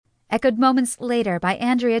echoed moments later by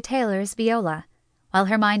Andrea Taylor's viola, while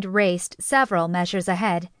her mind raced several measures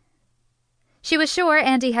ahead. She was sure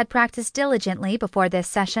Andy had practiced diligently before this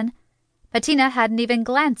session, but Tina hadn't even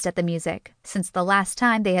glanced at the music since the last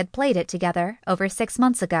time they had played it together over 6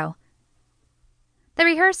 months ago. The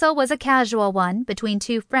rehearsal was a casual one between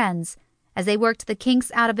two friends as they worked the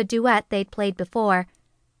kinks out of a duet they'd played before,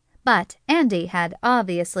 but Andy had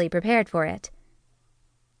obviously prepared for it.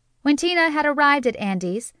 When Tina had arrived at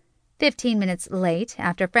Andy's, 15 minutes late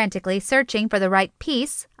after frantically searching for the right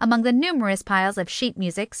piece among the numerous piles of sheet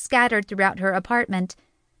music scattered throughout her apartment,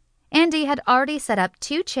 Andy had already set up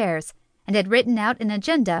 2 chairs and had written out an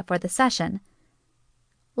agenda for the session.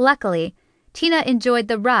 Luckily, Tina enjoyed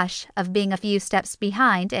the rush of being a few steps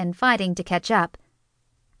behind and fighting to catch up.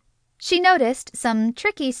 She noticed some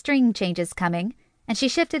tricky string changes coming, and she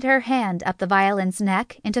shifted her hand up the violin's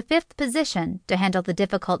neck into 5th position to handle the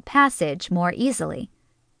difficult passage more easily.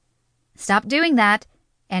 "Stop doing that,"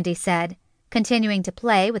 Andy said, continuing to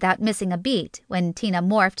play without missing a beat when Tina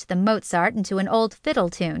morphed the Mozart into an old fiddle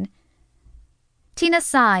tune. Tina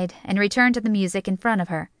sighed and returned to the music in front of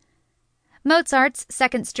her. Mozart's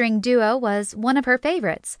second-string duo was one of her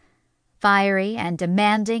favorites, fiery and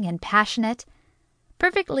demanding and passionate,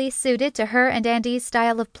 perfectly suited to her and Andy's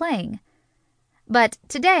style of playing. But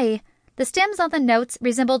today, the stems on the notes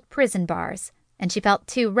resembled prison bars, and she felt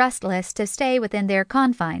too restless to stay within their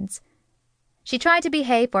confines. She tried to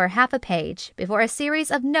behave for half a page before a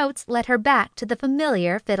series of notes led her back to the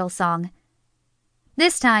familiar fiddle song.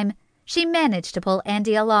 This time, she managed to pull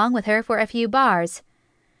Andy along with her for a few bars.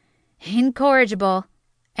 "Incorrigible,"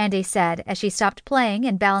 Andy said as she stopped playing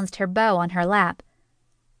and balanced her bow on her lap.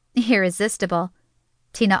 "Irresistible,"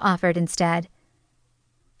 Tina offered instead.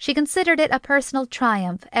 She considered it a personal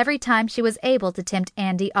triumph every time she was able to tempt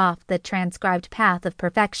Andy off the transcribed path of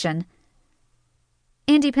perfection.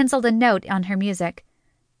 Andy penciled a note on her music.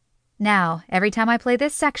 "Now, every time I play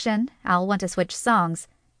this section, I'll want to switch songs,"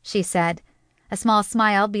 she said, a small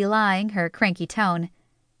smile belying her cranky tone.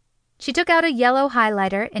 She took out a yellow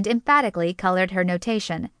highlighter and emphatically colored her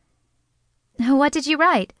notation. "What did you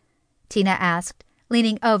write?" Tina asked,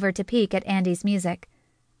 leaning over to peek at Andy's music.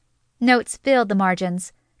 Notes filled the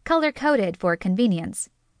margins, color-coded for convenience.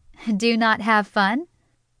 "Do not have fun?"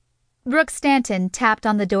 Brooke Stanton tapped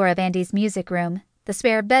on the door of Andy's music room, the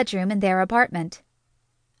spare bedroom in their apartment.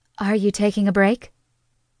 "Are you taking a break?"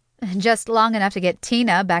 "Just long enough to get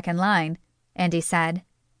Tina back in line," Andy said.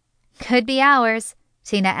 "Could be hours,"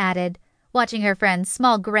 Tina added, watching her friend's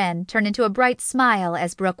small grin turn into a bright smile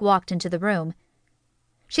as Brooke walked into the room.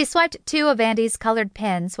 She swiped 2 of Andy's colored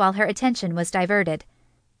pens while her attention was diverted.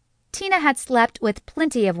 Tina had slept with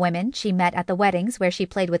plenty of women she met at the weddings where she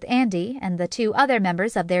played with Andy and the 2 other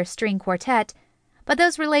members of their string quartet, but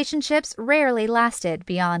those relationships rarely lasted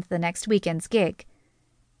beyond the next weekend's gig.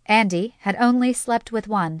 Andy had only slept with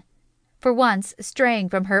one, for once straying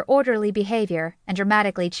from her orderly behavior and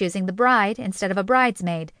dramatically choosing the bride instead of a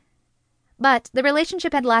bridesmaid. But the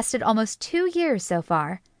relationship had lasted almost 2 years so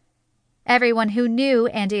far. Everyone who knew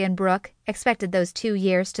Andy and Brooke expected those 2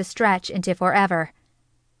 years to stretch into forever.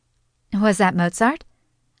 "Was that Mozart?"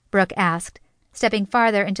 Brooke asked, stepping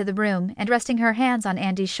farther into the room and resting her hands on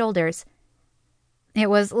Andy's shoulders. "It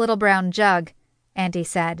was Little Brown Jug," Andy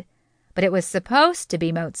said, "but it was supposed to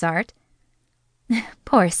be Mozart."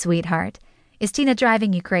 "Poor sweetheart. Is Tina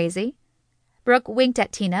driving you crazy?" Brooke winked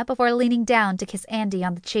at Tina before leaning down to kiss Andy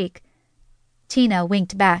on the cheek. Tina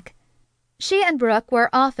winked back. She and Brooke were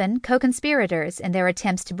often co-conspirators in their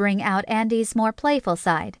attempts to bring out Andy's more playful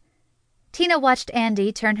side. Tina watched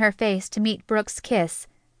Andy turn her face to meet Brooke's kiss.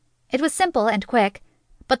 It was simple and quick,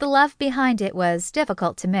 but the love behind it was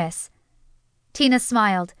difficult to miss. Tina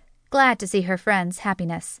smiled, glad to see her friend's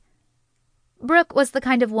happiness. Brooke was the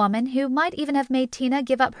kind of woman who might even have made Tina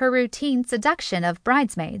give up her routine seduction of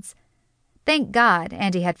bridesmaids. Thank God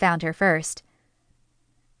Andy had found her first.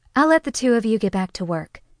 "I'll let the 2 of you get back to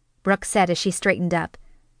work," Brooke said as she straightened up.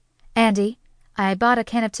 "Andy, I bought a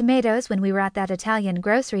can of tomatoes when we were at that Italian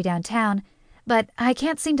grocery downtown, but I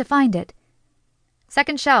can't seem to find it."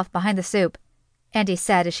 "Second shelf behind the soup," Andy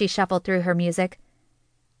said as she shuffled through her music.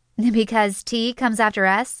 "Because tea comes after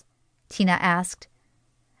S?" Tina asked.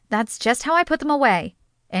 "That's just how I put them away,"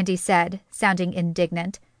 Andy said, sounding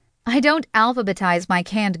indignant. "I don't alphabetize my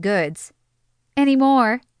canned goods."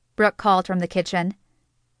 "Anymore," Brooke called from the kitchen.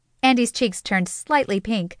 Andy's cheeks turned slightly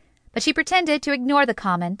pink, but she pretended to ignore the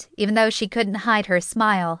comment, even though she couldn't hide her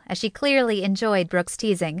smile as she clearly enjoyed Brooke's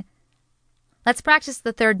teasing. "Let's practice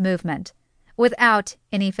the 3rd movement, without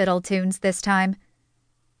any fiddle tunes this time."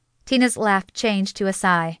 Tina's laugh changed to a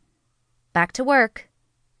sigh. "Back to work."